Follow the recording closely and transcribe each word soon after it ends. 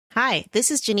Hi,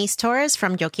 this is Janice Torres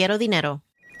from Yo Quiero Dinero.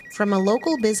 From a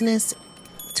local business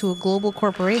to a global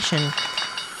corporation,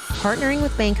 partnering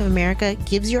with Bank of America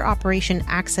gives your operation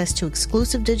access to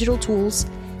exclusive digital tools,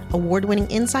 award-winning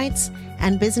insights,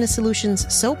 and business solutions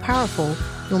so powerful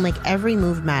you'll make every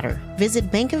move matter.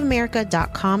 Visit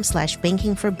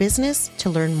bankofamerica.com/banking for business to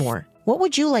learn more. What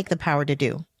would you like the power to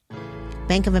do?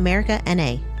 Bank of America,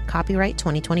 N.A. Copyright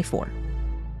 2024.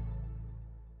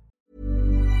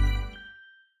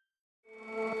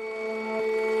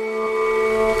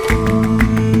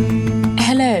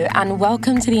 Hello and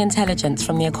welcome to The Intelligence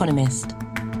from The Economist.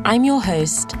 I'm your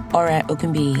host, Ore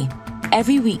Ogunbiyi.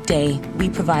 Every weekday, we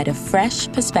provide a fresh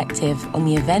perspective on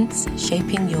the events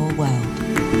shaping your world.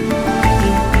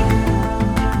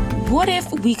 What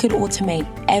if we could automate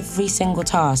every single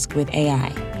task with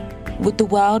AI? Would the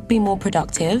world be more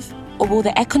productive, or will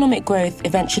the economic growth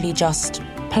eventually just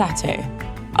plateau?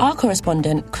 Our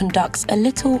correspondent conducts a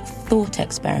little thought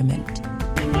experiment.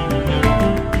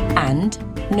 And,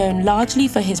 known largely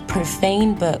for his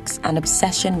profane books and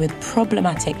obsession with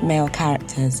problematic male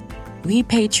characters, we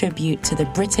pay tribute to the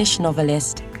British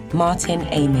novelist Martin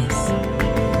Amis.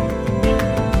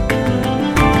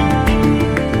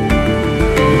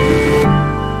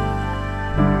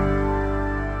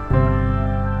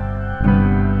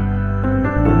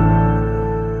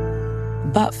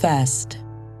 But first,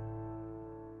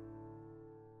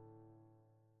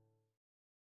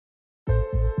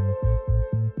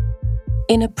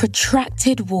 in a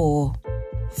protracted war,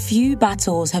 few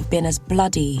battles have been as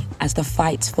bloody as the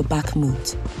fight for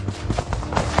Bakhmut.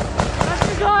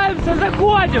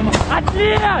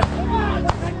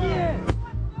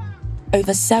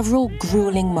 Over several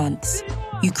grueling months,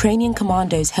 Ukrainian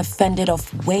commandos have fended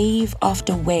off wave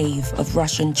after wave of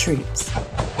Russian troops.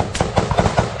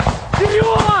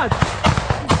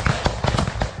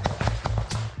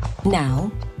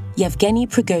 Now, Yevgeny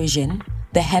Prigozhin,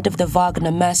 the head of the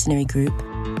Wagner mercenary group,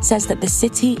 says that the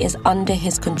city is under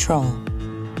his control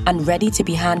and ready to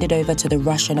be handed over to the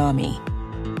Russian army.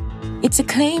 It's a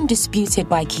claim disputed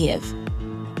by Kiev,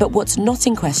 but what's not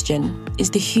in question is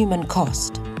the human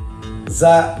cost.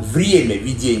 За время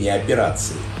ведения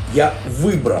операции я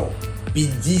выбрал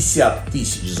 50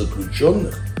 тысяч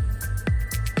заключенных,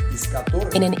 из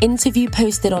которых... In an interview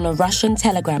posted on a Russian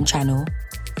Telegram channel,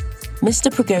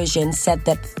 Mr. Prigozhin said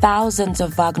that thousands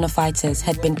of Wagner fighters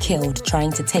had been killed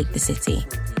trying to take the city.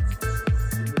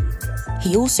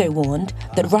 He also warned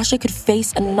that Russia could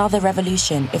face another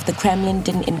revolution if the Kremlin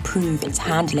didn't improve its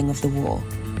handling of the war.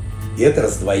 И это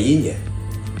раздвоение,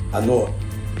 оно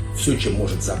все, чем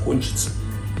может закончиться,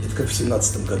 это как в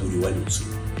 17 году революции,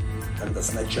 когда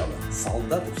сначала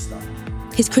солдаты встали.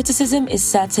 His criticism is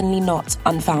certainly not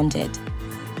unfounded.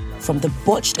 From the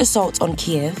botched assault on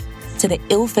Kiev to the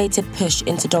ill-fated push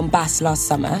into Donbass last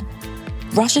summer,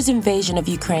 Russia's invasion of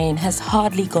Ukraine has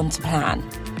hardly gone to plan.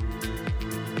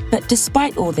 But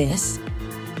despite all this,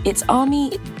 its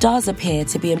army does appear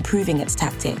to be improving its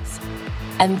tactics,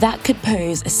 and that could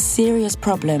pose a serious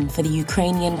problem for the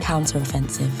Ukrainian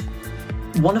counteroffensive.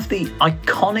 One of the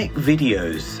iconic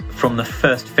videos from the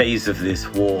first phase of this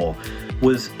war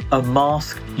was a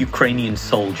masked Ukrainian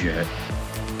soldier.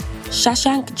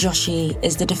 Shashank Joshi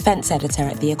is the defense editor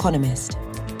at The Economist.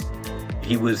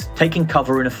 He was taking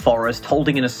cover in a forest,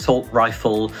 holding an assault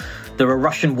rifle. There are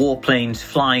Russian warplanes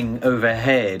flying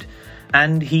overhead,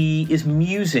 and he is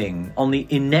musing on the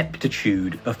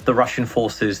ineptitude of the Russian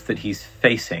forces that he's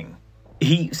facing.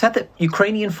 He said that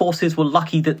Ukrainian forces were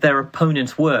lucky that their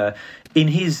opponents were, in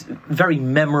his very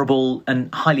memorable and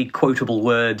highly quotable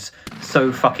words,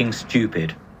 so fucking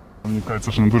stupid.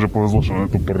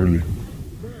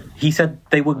 He said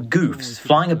they were goofs,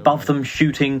 flying above them,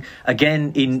 shooting,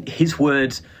 again, in his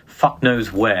words, fuck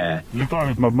knows where.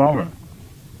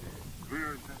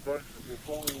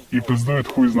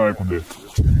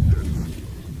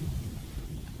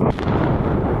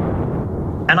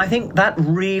 And I think that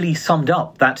really summed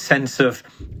up that sense of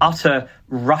utter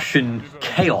Russian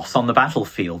chaos on the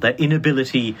battlefield, their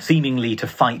inability seemingly to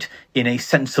fight in a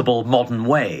sensible, modern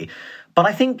way. But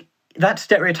I think that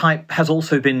stereotype has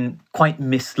also been quite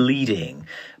misleading.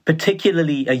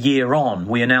 Particularly a year on,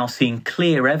 we are now seeing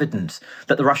clear evidence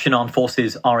that the Russian armed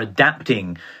forces are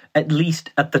adapting, at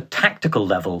least at the tactical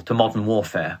level, to modern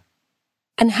warfare.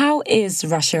 And how is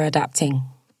Russia adapting?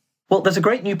 Well, there's a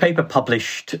great new paper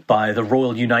published by the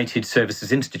Royal United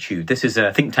Services Institute. This is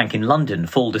a think tank in London.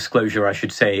 Full disclosure, I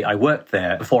should say, I worked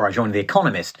there before I joined The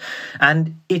Economist.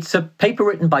 And it's a paper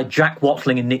written by Jack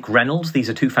Watling and Nick Reynolds. These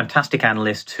are two fantastic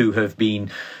analysts who have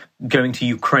been going to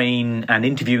Ukraine and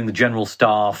interviewing the general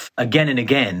staff again and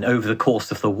again over the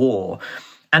course of the war.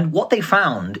 And what they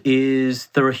found is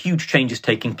there are huge changes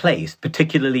taking place,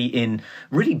 particularly in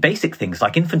really basic things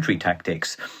like infantry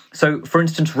tactics. So, for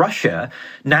instance, Russia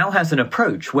now has an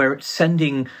approach where it's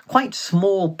sending quite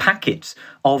small packets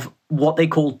of what they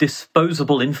call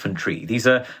disposable infantry. These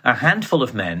are a handful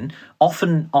of men,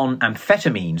 often on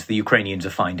amphetamines, the Ukrainians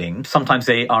are finding. Sometimes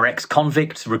they are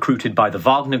ex-convicts recruited by the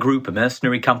Wagner Group, a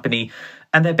mercenary company,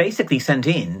 and they're basically sent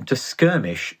in to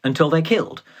skirmish until they're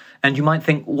killed. And you might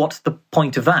think, what's the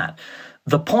point of that?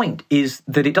 The point is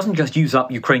that it doesn't just use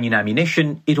up Ukrainian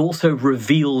ammunition, it also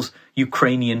reveals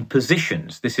Ukrainian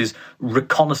positions. This is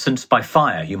reconnaissance by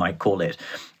fire, you might call it.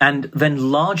 And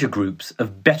then larger groups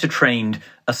of better trained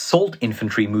assault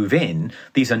infantry move in.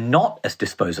 These are not as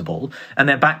disposable, and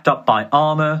they're backed up by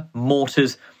armour,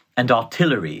 mortars, and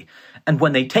artillery. And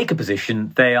when they take a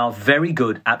position, they are very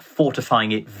good at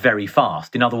fortifying it very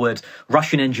fast. In other words,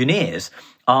 Russian engineers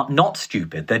are not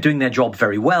stupid. They're doing their job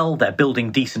very well. They're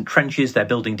building decent trenches. They're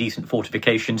building decent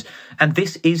fortifications. And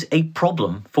this is a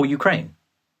problem for Ukraine.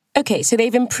 Okay, so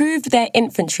they've improved their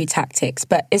infantry tactics,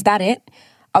 but is that it?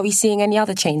 Are we seeing any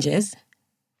other changes?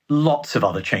 Lots of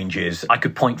other changes. I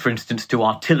could point, for instance, to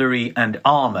artillery and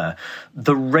armour.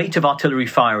 The rate of artillery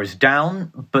fire is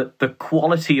down, but the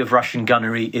quality of Russian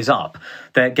gunnery is up.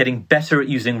 They're getting better at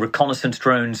using reconnaissance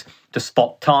drones to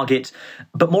spot targets,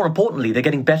 but more importantly, they're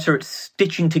getting better at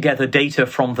stitching together data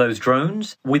from those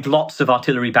drones with lots of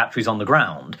artillery batteries on the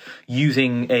ground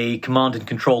using a command and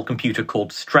control computer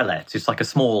called Strelets. It's like a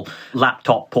small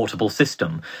laptop portable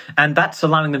system, and that's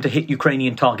allowing them to hit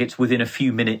Ukrainian targets within a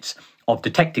few minutes of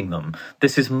detecting them.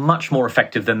 This is much more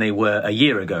effective than they were a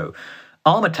year ago.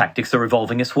 Armour tactics are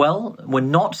evolving as well. We're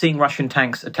not seeing Russian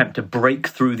tanks attempt to break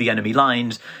through the enemy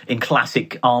lines in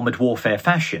classic armoured warfare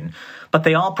fashion, but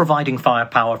they are providing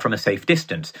firepower from a safe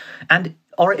distance. And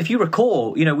or if you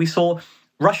recall, we saw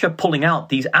Russia pulling out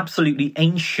these absolutely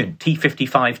ancient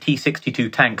T-55,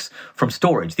 T-62 tanks from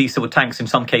storage. These were tanks in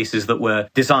some cases that were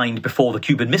designed before the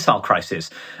Cuban Missile Crisis,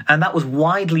 and that was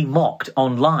widely mocked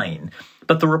online.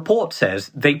 But the report says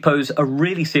they pose a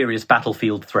really serious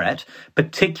battlefield threat,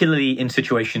 particularly in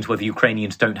situations where the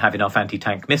Ukrainians don't have enough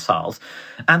anti-tank missiles.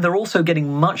 And they're also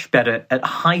getting much better at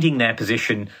hiding their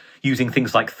position using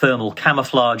things like thermal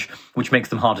camouflage, which makes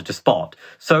them harder to spot.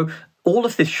 So all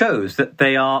of this shows that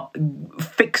they are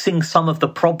fixing some of the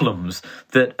problems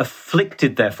that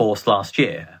afflicted their force last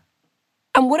year.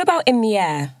 And what about in the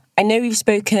air? I know we've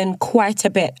spoken quite a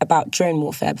bit about drone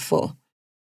warfare before.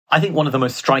 I think one of the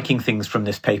most striking things from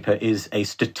this paper is a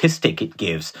statistic it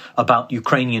gives about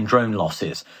Ukrainian drone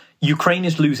losses. Ukraine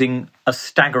is losing a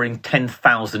staggering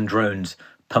 10,000 drones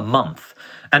per month.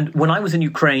 And when I was in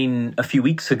Ukraine a few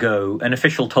weeks ago, an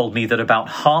official told me that about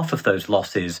half of those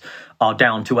losses are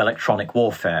down to electronic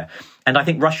warfare. And I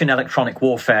think Russian electronic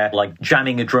warfare, like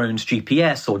jamming a drone's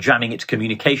GPS or jamming its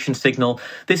communication signal,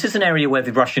 this is an area where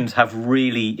the Russians have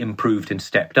really improved and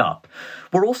stepped up.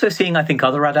 We're also seeing, I think,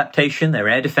 other adaptation. Their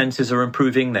air defenses are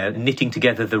improving. They're knitting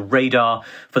together the radar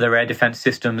for their air defense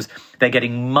systems. They're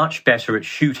getting much better at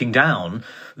shooting down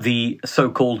the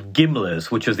so-called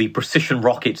Gimlers, which are the precision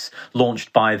rockets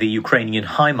launched by the Ukrainian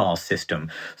HIMARS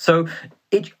system. So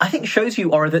it, I think, shows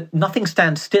you, Ora, that nothing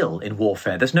stands still in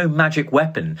warfare. There's no magic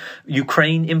weapon.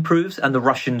 Ukraine improves and the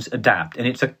Russians adapt, and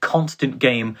it's a constant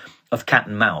game of cat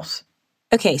and mouse.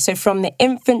 Okay, so from the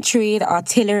infantry, the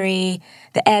artillery,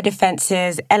 the air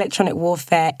defences, electronic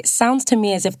warfare, it sounds to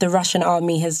me as if the Russian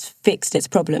army has fixed its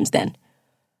problems then.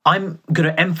 I'm going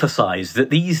to emphasize that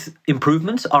these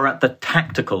improvements are at the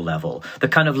tactical level, the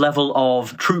kind of level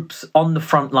of troops on the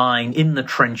front line, in the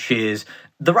trenches.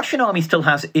 The Russian army still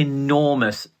has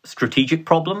enormous strategic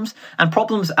problems and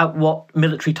problems at what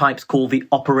military types call the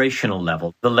operational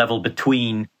level, the level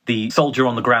between the soldier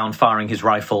on the ground firing his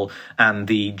rifle and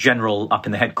the general up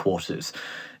in the headquarters.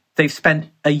 They've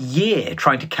spent a year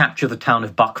trying to capture the town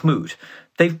of Bakhmut.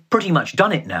 They've pretty much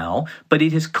done it now, but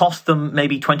it has cost them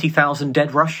maybe 20,000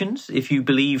 dead Russians, if you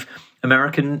believe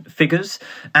American figures.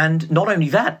 And not only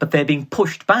that, but they're being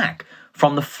pushed back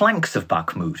from the flanks of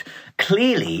Bakhmut.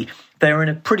 Clearly, they're in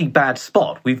a pretty bad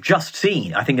spot. We've just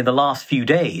seen, I think in the last few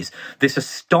days, this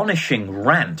astonishing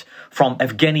rant from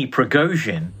Evgeny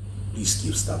Prigozhin.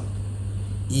 Близкие встанут.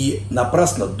 И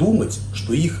напрасно думать,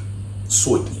 что их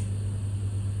сотни.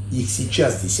 Их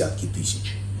сейчас десятки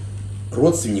тысяч.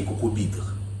 Родственников убитых.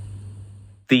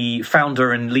 The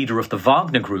founder and leader of the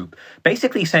Wagner Group,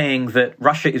 basically saying that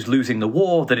Russia is losing the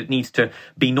war, that it needs to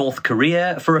be North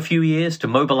Korea for a few years to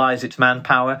mobilize its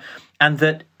manpower, and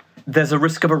that there's a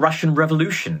risk of a Russian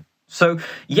revolution. So,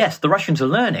 yes, the Russians are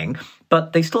learning,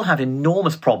 but they still have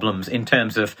enormous problems in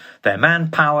terms of their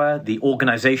manpower, the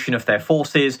organization of their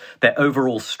forces, their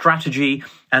overall strategy,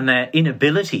 and their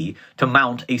inability to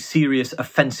mount a serious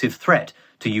offensive threat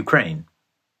to Ukraine.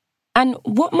 And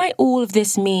what might all of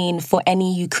this mean for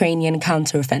any Ukrainian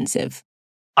counteroffensive?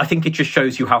 I think it just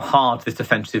shows you how hard this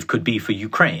offensive could be for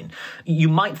Ukraine. You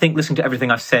might think, listening to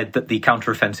everything I've said, that the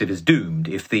counteroffensive is doomed.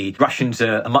 If the Russians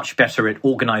are much better at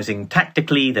organizing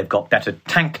tactically, they've got better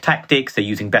tank tactics, they're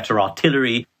using better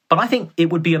artillery. But I think it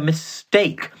would be a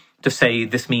mistake to say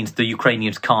this means the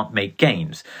Ukrainians can't make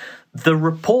gains. The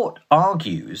report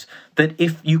argues that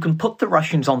if you can put the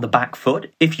Russians on the back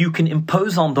foot, if you can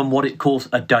impose on them what it calls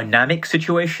a dynamic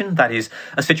situation, that is,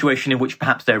 a situation in which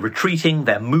perhaps they're retreating,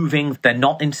 they're moving, they're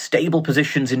not in stable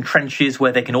positions in trenches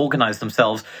where they can organize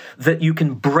themselves, that you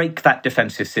can break that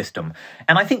defensive system.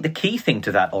 And I think the key thing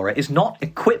to that, Ora, is not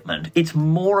equipment. It's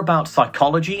more about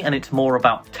psychology and it's more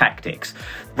about tactics.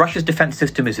 Russia's defense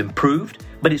system is improved,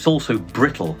 but it's also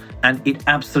brittle, and it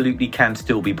absolutely can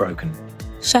still be broken.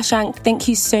 Shashank, thank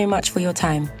you so much for your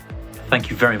time. Thank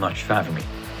you very much for having me.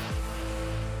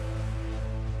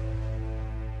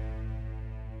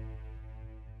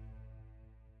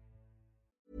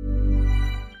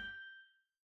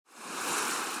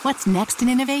 What's next in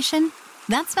innovation?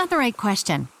 That's not the right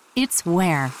question. It's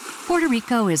where. Puerto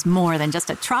Rico is more than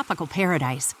just a tropical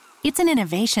paradise. It's an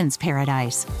innovations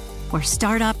paradise, where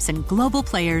startups and global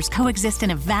players coexist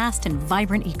in a vast and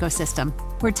vibrant ecosystem,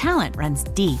 where talent runs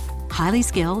deep, highly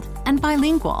skilled, and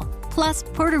bilingual. Plus,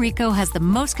 Puerto Rico has the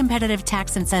most competitive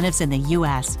tax incentives in the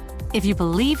U.S. If you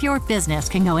believe your business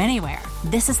can go anywhere,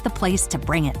 this is the place to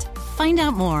bring it. Find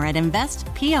out more at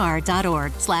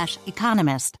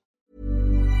investpr.org/economist.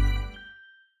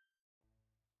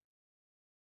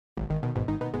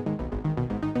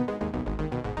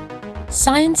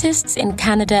 Scientists in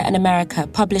Canada and America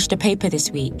published a paper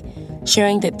this week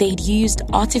showing that they'd used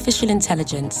artificial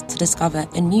intelligence to discover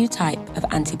a new type of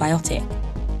antibiotic.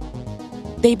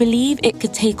 They believe it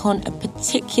could take on a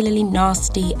particularly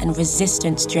nasty and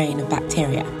resistant strain of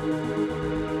bacteria.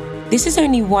 This is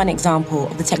only one example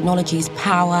of the technology's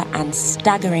power and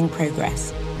staggering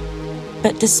progress.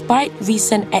 But despite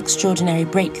recent extraordinary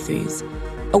breakthroughs,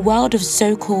 a world of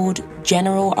so-called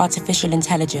general artificial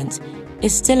intelligence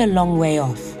is still a long way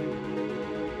off.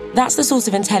 That's the sort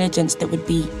of intelligence that would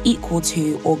be equal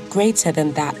to or greater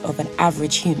than that of an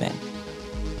average human.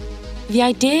 The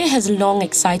idea has long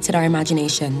excited our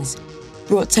imaginations,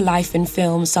 brought to life in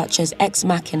films such as Ex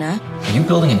Machina. Are you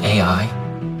building an AI?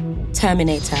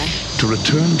 Terminator. To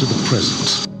return to the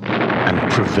present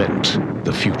and prevent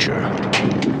the future.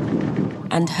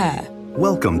 And Her.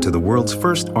 Welcome to the world's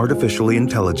first artificially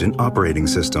intelligent operating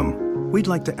system. We'd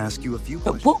like to ask you a few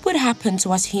questions. But what would happen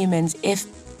to us humans if,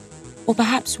 or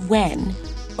perhaps when,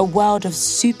 a world of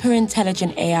super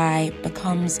intelligent AI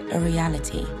becomes a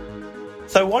reality?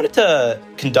 So I wanted to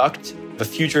conduct a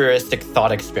futuristic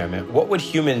thought experiment. What would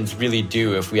humans really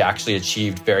do if we actually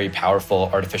achieved very powerful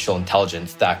artificial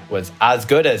intelligence that was as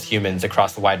good as humans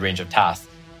across a wide range of tasks?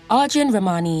 Arjun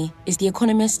Ramani is The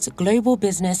Economist's global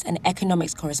business and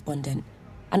economics correspondent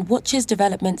and watches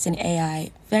developments in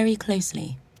AI very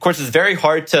closely. Of course, it's very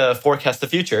hard to forecast the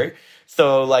future.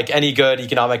 So like any good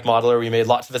economic modeler, we made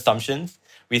lots of assumptions.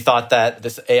 We thought that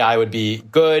this AI would be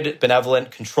good,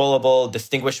 benevolent, controllable,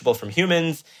 distinguishable from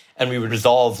humans, and we would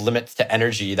resolve limits to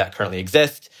energy that currently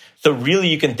exist. So really,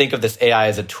 you can think of this AI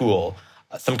as a tool,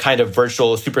 some kind of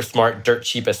virtual, super smart, dirt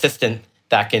cheap assistant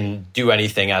that can do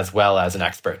anything as well as an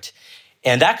expert.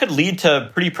 And that could lead to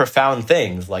pretty profound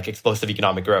things like explosive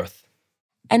economic growth.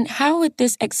 And how would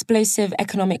this explosive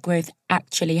economic growth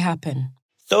actually happen?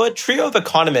 So a trio of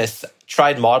economists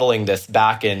tried modeling this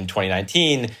back in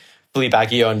 2019, Philippe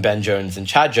Aghion, Ben Jones, and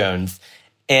Chad Jones.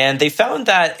 And they found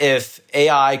that if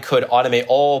AI could automate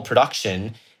all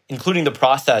production, including the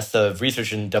process of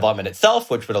research and development itself,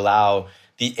 which would allow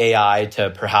the AI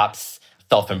to perhaps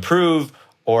self-improve,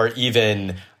 or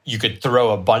even you could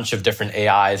throw a bunch of different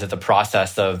AIs at the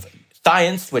process of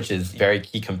science, which is a very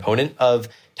key component of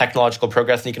technological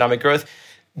progress and economic growth,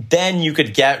 then you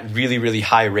could get really, really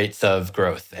high rates of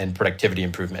growth and productivity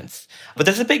improvements. But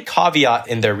there's a big caveat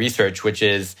in their research, which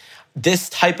is this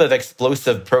type of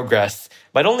explosive progress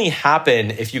might only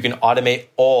happen if you can automate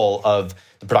all of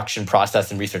the production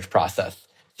process and research process.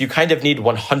 You kind of need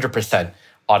 100%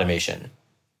 automation.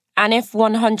 And if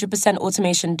 100%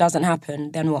 automation doesn't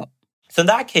happen, then what? So in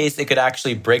that case, it could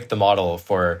actually break the model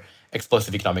for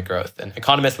explosive economic growth. And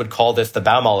economists would call this the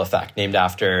Baumol effect, named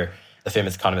after the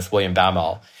famous economist William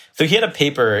Baumol. So he had a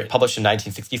paper published in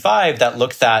 1965 that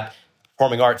looks at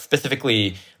performing arts,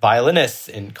 specifically violinists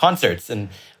in concerts, and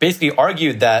basically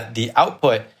argued that the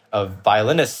output of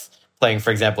violinists playing,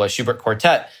 for example, a Schubert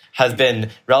quartet has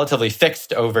been relatively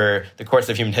fixed over the course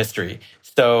of human history.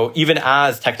 So even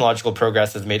as technological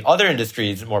progress has made other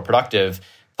industries more productive,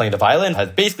 playing the violin has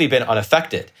basically been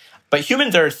unaffected. But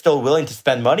humans are still willing to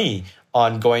spend money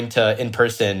on going to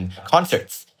in-person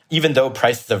concerts, even though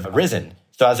prices have risen.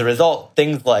 So as a result,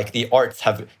 things like the arts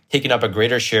have taken up a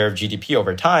greater share of GDP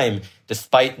over time,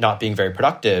 despite not being very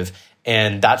productive.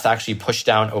 And that's actually pushed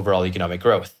down overall economic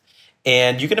growth.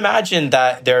 And you can imagine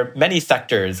that there are many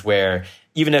sectors where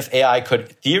even if AI could, in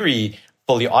theory,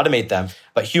 fully automate them,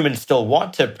 but humans still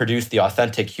want to produce the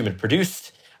authentic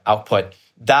human-produced output,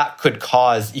 that could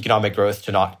cause economic growth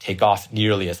to not take off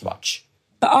nearly as much.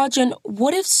 But Arjun,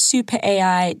 what if super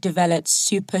AI developed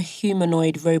super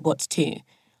humanoid robots too?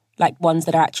 Like ones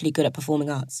that are actually good at performing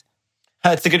arts?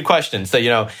 That's a good question. So,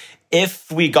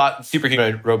 if we got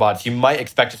superhuman robots, you might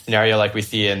expect a scenario like we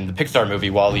see in the Pixar movie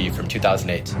WALL-E from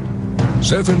 2008.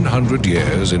 700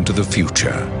 years into the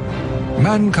future,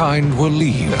 mankind will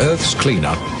leave Earth's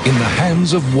cleanup in the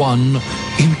hands of one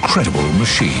incredible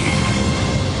machine.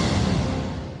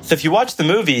 So if you watch the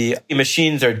movie,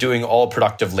 machines are doing all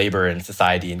productive labor in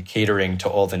society and catering to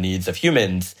all the needs of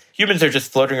humans. Humans are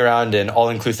just floating around in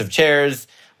all-inclusive chairs,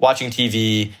 watching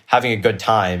TV, having a good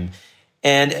time.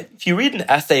 And if you read an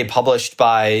essay published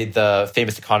by the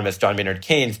famous economist John Maynard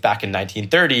Keynes back in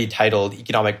 1930 titled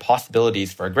Economic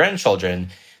Possibilities for Our Grandchildren,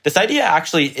 this idea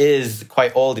actually is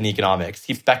quite old in economics.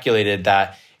 He speculated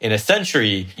that in a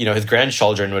century, his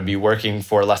grandchildren would be working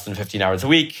for less than 15 hours a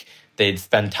week. They'd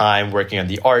spend time working on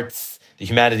the arts, the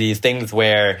humanities, things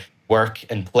where work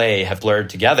and play have blurred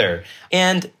together.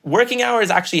 And working hours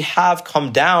actually have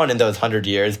come down in those 100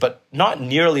 years, but not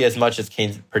nearly as much as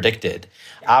Keynes predicted.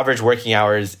 Average working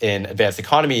hours in advanced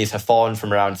economies have fallen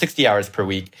from around 60 hours per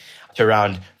week to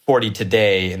around 40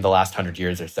 today in the last 100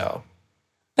 years or so.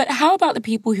 But how about the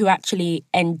people who actually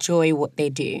enjoy what they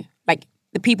do? Like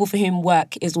the people for whom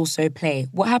work is also play.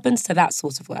 What happens to that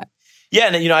sort of work? Yeah,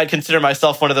 and I'd consider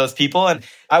myself one of those people, and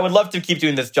I would love to keep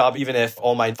doing this job even if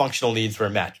all my functional needs were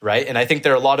met, right? And I think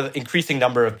there are a lot of increasing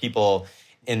number of people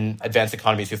in advanced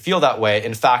economies who feel that way.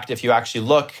 In fact, if you actually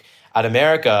look at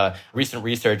America, recent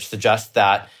research suggests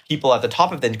that people at the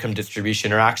top of the income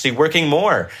distribution are actually working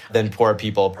more than poor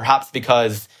people, perhaps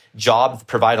because jobs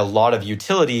provide a lot of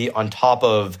utility on top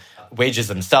of wages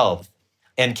themselves.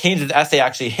 And Keynes' essay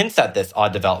actually hints at this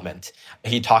odd development.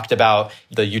 He talked about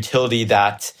the utility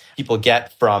that people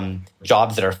get from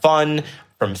jobs that are fun,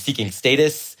 from seeking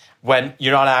status, when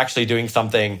you're not actually doing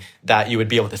something that you would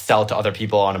be able to sell to other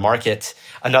people on a market.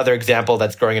 Another example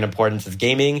that's growing in importance is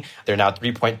gaming. There are now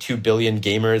 3.2 billion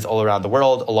gamers all around the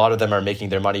world. A lot of them are making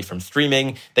their money from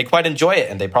streaming. They quite enjoy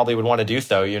it, and they probably would want to do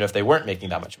so even if they weren't making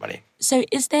that much money. So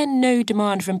is there no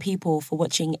demand from people for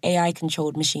watching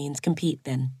AI-controlled machines compete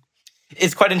then?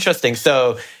 It's quite interesting.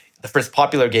 So the first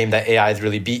popular game that AI has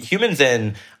really beat humans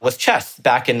in was chess.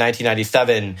 Back in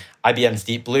 1997, IBM's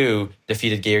Deep Blue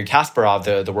defeated Garry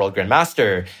Kasparov, the world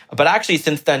grandmaster. But actually,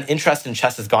 since then, interest in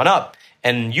chess has gone up.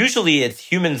 And usually it's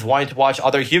humans wanting to watch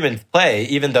other humans play,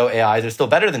 even though AIs are still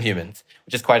better than humans,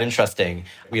 which is quite interesting.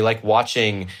 We like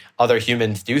watching other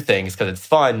humans do things because it's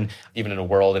fun, even in a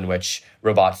world in which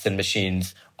robots and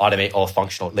machines automate all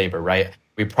functional labor, right?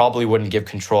 We probably wouldn't give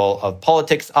control of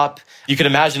politics up. You can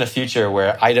imagine a future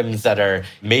where items that are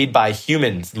made by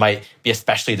humans might be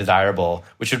especially desirable,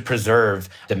 which would preserve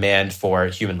demand for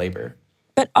human labor.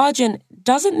 But Arjun,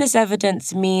 doesn't this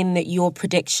evidence mean that your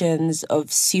predictions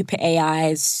of super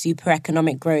AI's super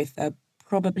economic growth are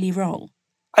probably wrong?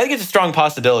 I think it's a strong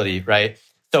possibility, right?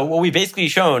 So what we've basically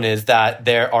shown is that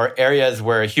there are areas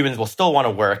where humans will still want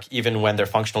to work even when their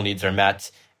functional needs are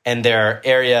met. And there are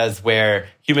areas where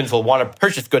humans will want to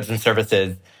purchase goods and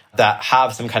services that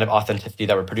have some kind of authenticity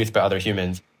that were produced by other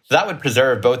humans. So that would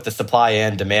preserve both the supply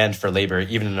and demand for labor,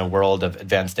 even in a world of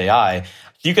advanced AI.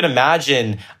 So you can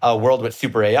imagine a world with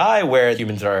super AI where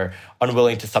humans are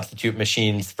unwilling to substitute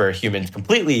machines for humans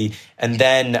completely, and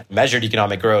then measured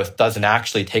economic growth doesn't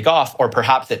actually take off, or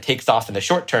perhaps it takes off in the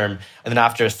short term, and then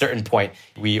after a certain point,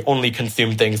 we only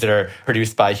consume things that are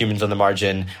produced by humans on the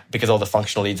margin because all the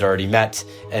functional needs are already met,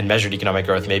 and measured economic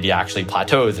growth maybe actually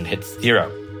plateaus and hits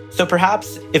zero. So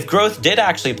perhaps if growth did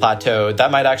actually plateau, that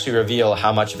might actually reveal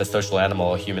how much of a social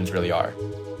animal humans really are.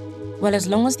 Well, as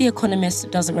long as The Economist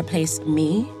doesn't replace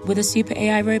me with a super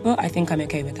AI robot, I think I'm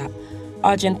okay with that.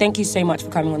 Arjun, thank you so much for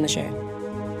coming on the show.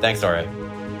 Thanks, Dora.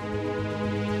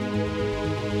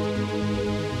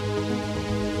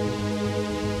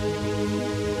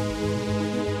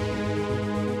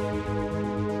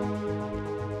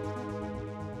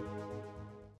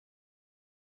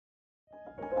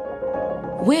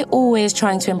 We're always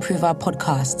trying to improve our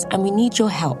podcasts, and we need your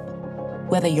help.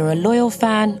 Whether you're a loyal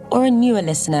fan or a newer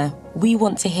listener, we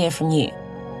want to hear from you.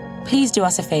 Please do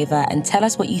us a favor and tell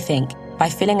us what you think by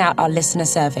filling out our listener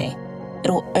survey.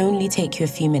 It'll only take you a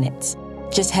few minutes.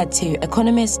 Just head to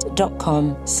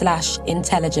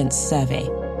economist.com/intelligence survey.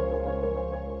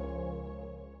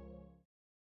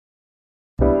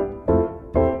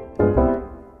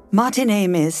 Martin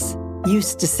Amis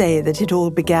used to say that it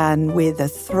all began with a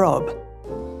throb.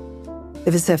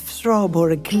 There was a throb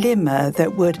or a glimmer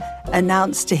that would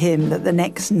announce to him that the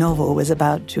next novel was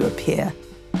about to appear.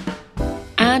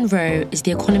 Anne Rowe is The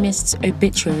Economist's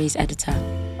obituaries editor.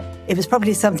 It was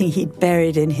probably something he'd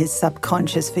buried in his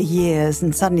subconscious for years,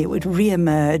 and suddenly it would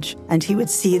re-emerge, and he would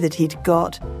see that he'd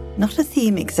got not a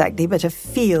theme exactly, but a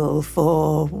feel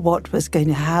for what was going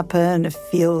to happen, a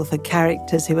feel for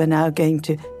characters who were now going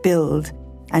to build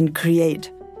and create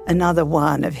another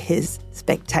one of his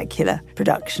spectacular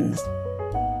productions.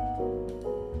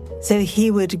 So he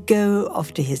would go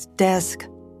off to his desk,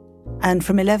 and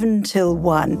from 11 till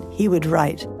 1, he would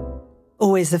write,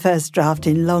 always the first draft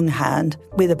in longhand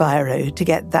with a biro to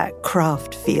get that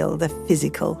craft feel, the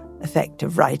physical effect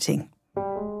of writing.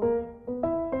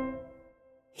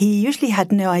 He usually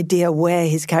had no idea where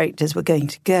his characters were going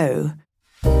to go.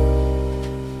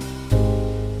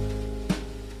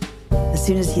 As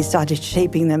soon as he started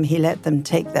shaping them, he let them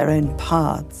take their own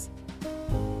paths.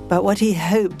 But what he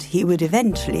hoped he would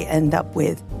eventually end up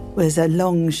with was a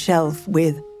long shelf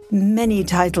with many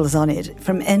titles on it,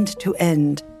 from end to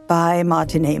end, by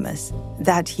Martin Amis,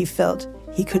 that he felt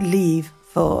he could leave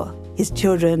for his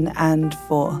children and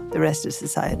for the rest of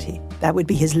society. That would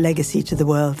be his legacy to the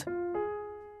world.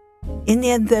 In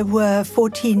the end, there were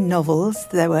 14 novels,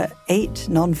 there were 8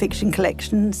 non-fiction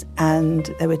collections,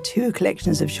 and there were 2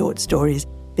 collections of short stories,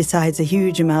 besides a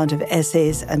huge amount of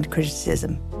essays and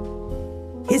criticism.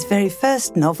 His very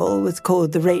first novel was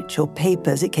called The Rachel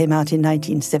Papers. It came out in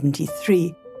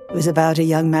 1973. It was about a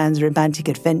young man's romantic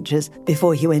adventures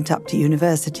before he went up to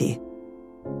university.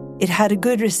 It had a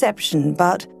good reception,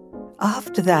 but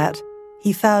after that,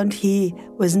 he found he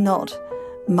was not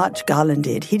much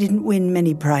garlanded. He didn't win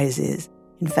many prizes.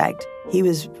 In fact, he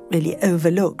was really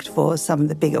overlooked for some of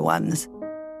the bigger ones,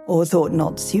 or thought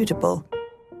not suitable.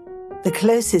 The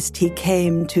closest he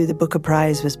came to the Booker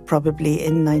Prize was probably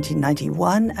in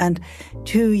 1991, and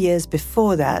 2 years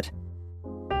before that,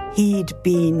 he'd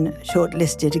been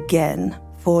shortlisted again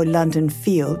for London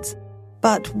Fields,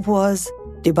 but was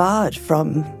debarred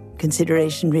from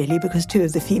consideration, really, because 2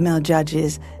 of the female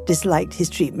judges disliked his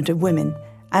treatment of women.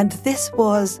 And this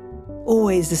was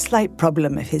always a slight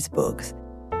problem of his books.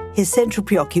 His central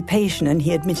preoccupation, and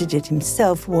he admitted it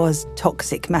himself, was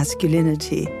toxic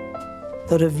masculinity,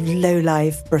 sort of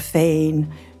low-life, profane,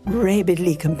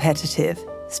 rabidly competitive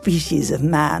species of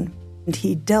man. And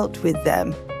he dealt with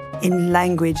them in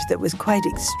language that was quite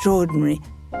extraordinary,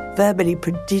 verbally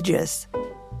prodigious,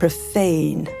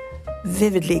 profane,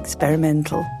 vividly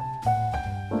experimental.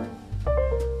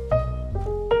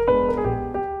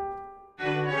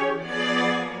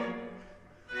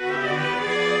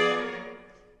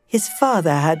 His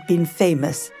father had been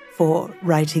famous for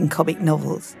writing comic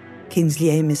novels.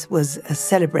 Kingsley Amis was a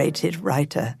celebrated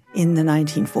writer in the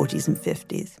 1940s and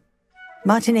 50s.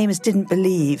 Martin Amis didn't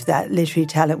believe that literary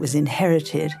talent was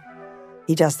inherited.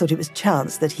 He just thought it was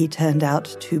chance that he turned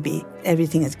out to be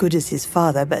everything as good as his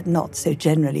father, but not so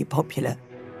generally popular.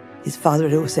 His father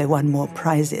had also won more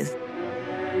prizes.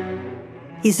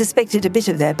 He suspected a bit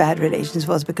of their bad relations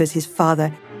was because his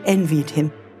father envied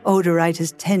him. Older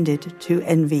writers tended to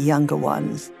envy younger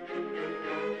ones.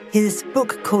 His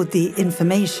book called The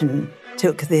Information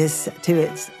took this to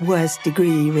its worst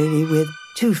degree, really, with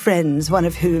 2 friends, one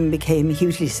of whom became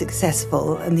hugely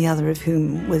successful and the other of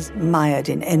whom was mired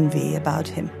in envy about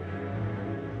him.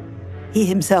 He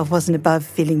himself wasn't above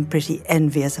feeling pretty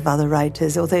envious of other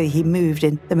writers, although he moved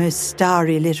in the most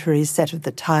starry literary set of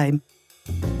the time,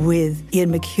 with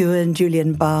Ian McEwan,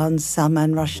 Julian Barnes,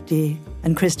 Salman Rushdie,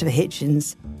 and Christopher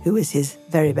Hitchens, who was his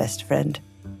very best friend.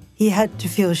 He had to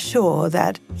feel sure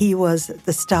that he was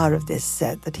the star of this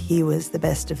set, that he was the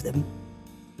best of them.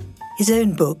 His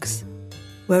own books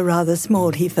were rather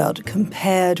small, he felt,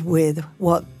 compared with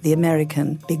what the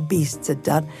American big beasts had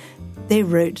done. They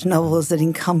wrote novels that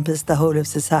encompassed the whole of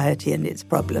society and its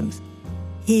problems.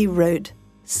 He wrote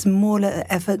smaller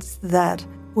efforts that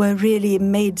were really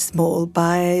made small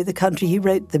by the country he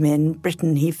wrote them in.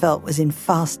 Britain, he felt, was in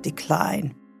fast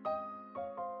decline.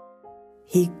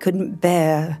 He couldn't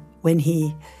bear, when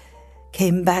he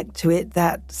came back to it,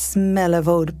 that smell of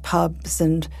old pubs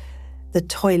and the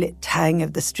toilet tang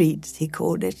of the streets, he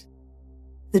called it.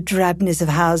 the drabness of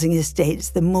housing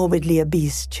estates, the morbidly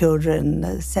obese children,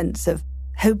 a sense of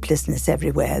hopelessness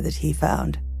everywhere that he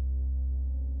found.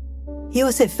 He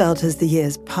also felt as the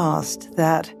years passed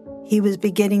that he was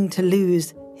beginning to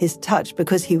lose his touch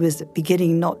because he was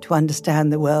beginning not to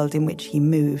understand the world in which he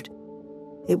moved.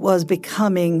 It was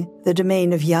becoming the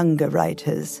domain of younger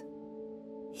writers.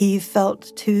 He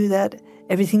felt, too, that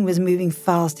everything was moving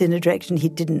fast in a direction he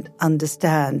didn't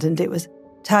understand, and it was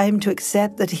time to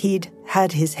accept that he'd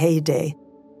had his heyday.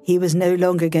 He was no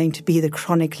longer going to be the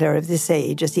chronicler of this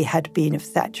age as he had been of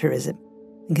Thatcherism,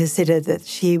 and considered that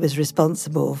she was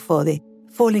responsible for the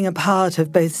falling apart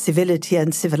of both civility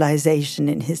and civilization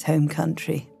in his home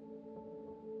country.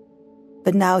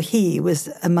 But now he was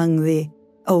among the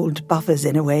old buffers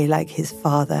in a way, like his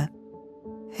father,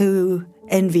 who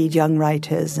envied young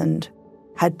writers and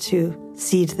had to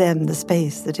cede them the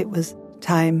space, that it was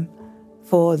time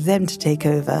for them to take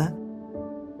over.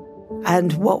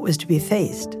 And what was to be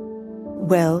faced?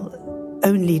 Well,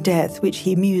 only death, which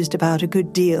he mused about a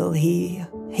good deal. He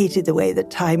hated the way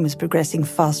that time was progressing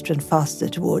faster and faster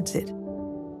towards it.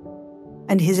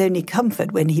 And his only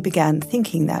comfort when he began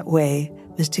thinking that way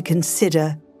was to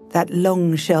consider that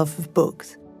long shelf of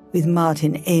books with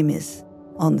Martin Amis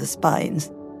on the spines,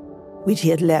 which he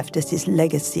had left as his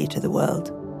legacy to the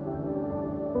world.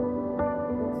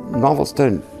 Novels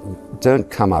don't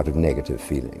come out of negative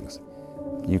feelings.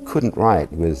 You couldn't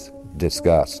write with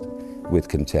disgust, with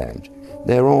contempt.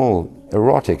 They're all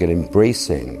erotic and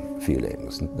embracing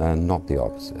feelings, and not the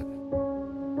opposite.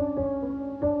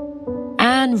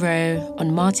 Anne Rowe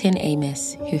on Martin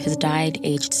Amis, who has died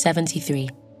aged 73.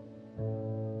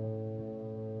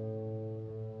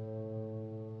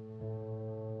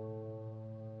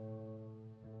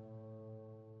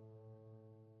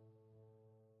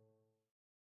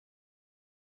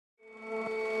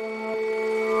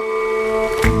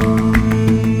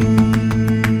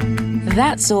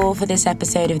 That's all for this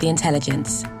episode of The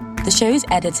Intelligence. The show's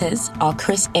editors are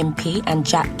Chris Impey and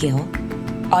Jack Gill.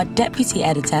 Our deputy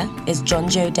editor is John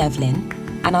Joe Devlin,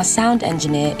 and our sound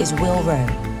engineer is Will Rowe,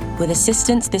 with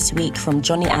assistance this week from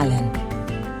Johnny Allen.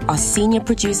 Our senior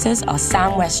producers are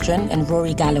Sam Westron and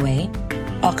Rory Galloway.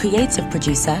 Our creative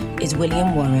producer is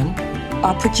William Warren.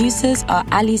 Our producers are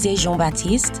Alizé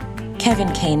Jean-Baptiste,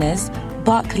 Kevin Caners,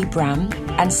 Barclay Bram,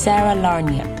 and Sarah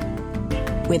Larniuk,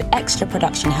 with extra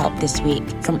production help this week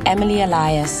from Emily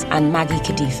Elias and Maggie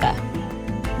Kadifa.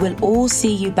 We'll all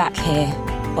see you back here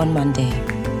on Monday.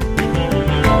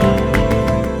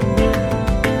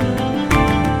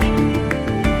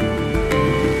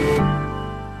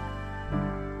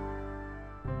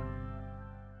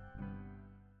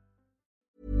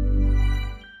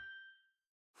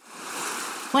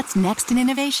 What's next in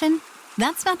innovation?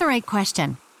 That's not the right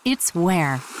question. It's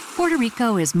where. Puerto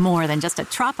Rico is more than just a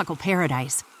tropical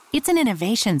paradise. It's an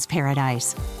innovations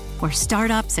paradise, where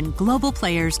startups and global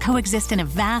players coexist in a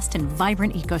vast and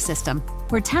vibrant ecosystem,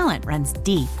 where talent runs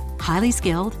deep, highly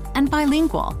skilled, and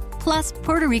bilingual. Plus,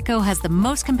 Puerto Rico has the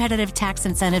most competitive tax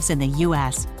incentives in the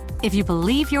U.S. If you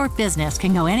believe your business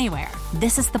can go anywhere,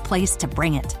 this is the place to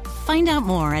bring it. Find out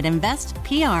more at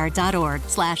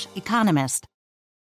investpr.org/economist.